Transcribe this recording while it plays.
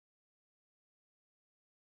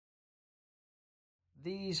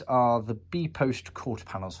These are the B-post quarter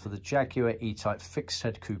panels for the Jaguar E-Type Fixed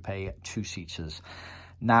Head Coupe two-seaters.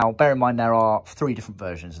 Now, bear in mind there are 3 different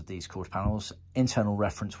versions of these quarter panels. Internal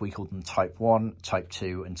reference, we call them Type 1, Type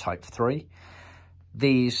 2 and Type 3.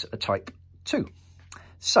 These are Type 2.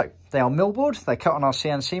 So, they are millboard, they're cut on our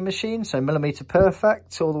CNC machine, so millimetre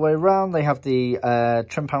perfect all the way around. They have the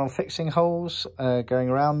trim panel fixing holes going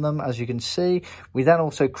around them, as you can see. We then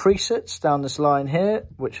also crease it down this line here,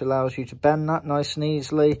 which allows you to bend that nice and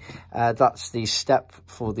easily. That's the step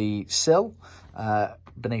for the sill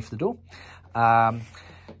beneath the door.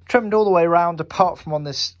 Trimmed all the way around, apart from on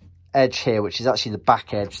this edge here, which is actually the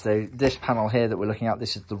back edge. So this panel here that we're looking at,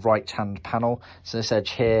 this is the right hand panel, so this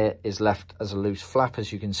edge here is left as a loose flap,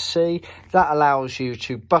 as you can see. That allows you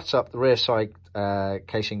to butt up the rear side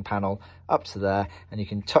casing panel up to there, and you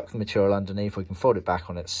can tuck the material underneath, or you can fold it back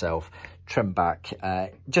on itself, trim back.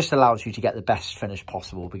 Just allows you to get the best finish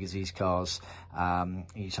possible, because these cars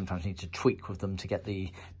you sometimes need to tweak with them to get the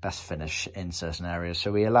best finish in certain areas, so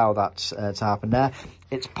we allow that to happen there.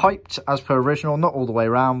 It's piped as per original, not all the way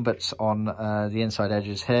around, but on the inside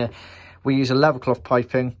edges here. We use a Leathercloth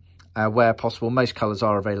piping where possible. Most colours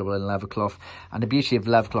are available in Leathercloth, and the beauty of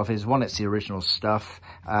Leathercloth is, 1, it's the original stuff,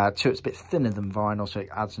 2, it's a bit thinner than vinyl, so it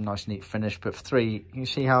adds a nice neat finish, but 3, you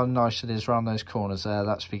see how nice it is around those corners there.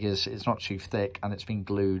 That's because it's not too thick and it's been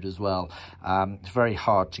glued as well. It's very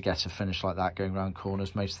hard to get a finish like that going around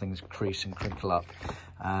corners. Most things crease and crinkle up,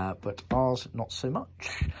 but ours not so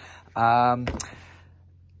much.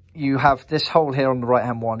 You have this hole here on the right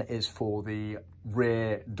hand one is for the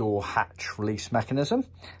rear door hatch release mechanism,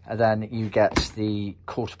 and then you get the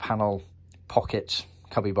quarter panel pocket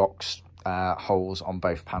cubby box holes on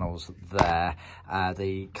both panels there.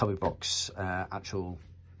 The cubby box actual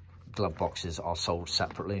glove boxes are sold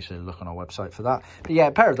separately, so look on our website for that. But yeah,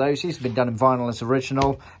 a pair of those. These have been done in vinyl as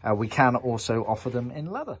original. We can also offer them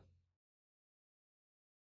in leather.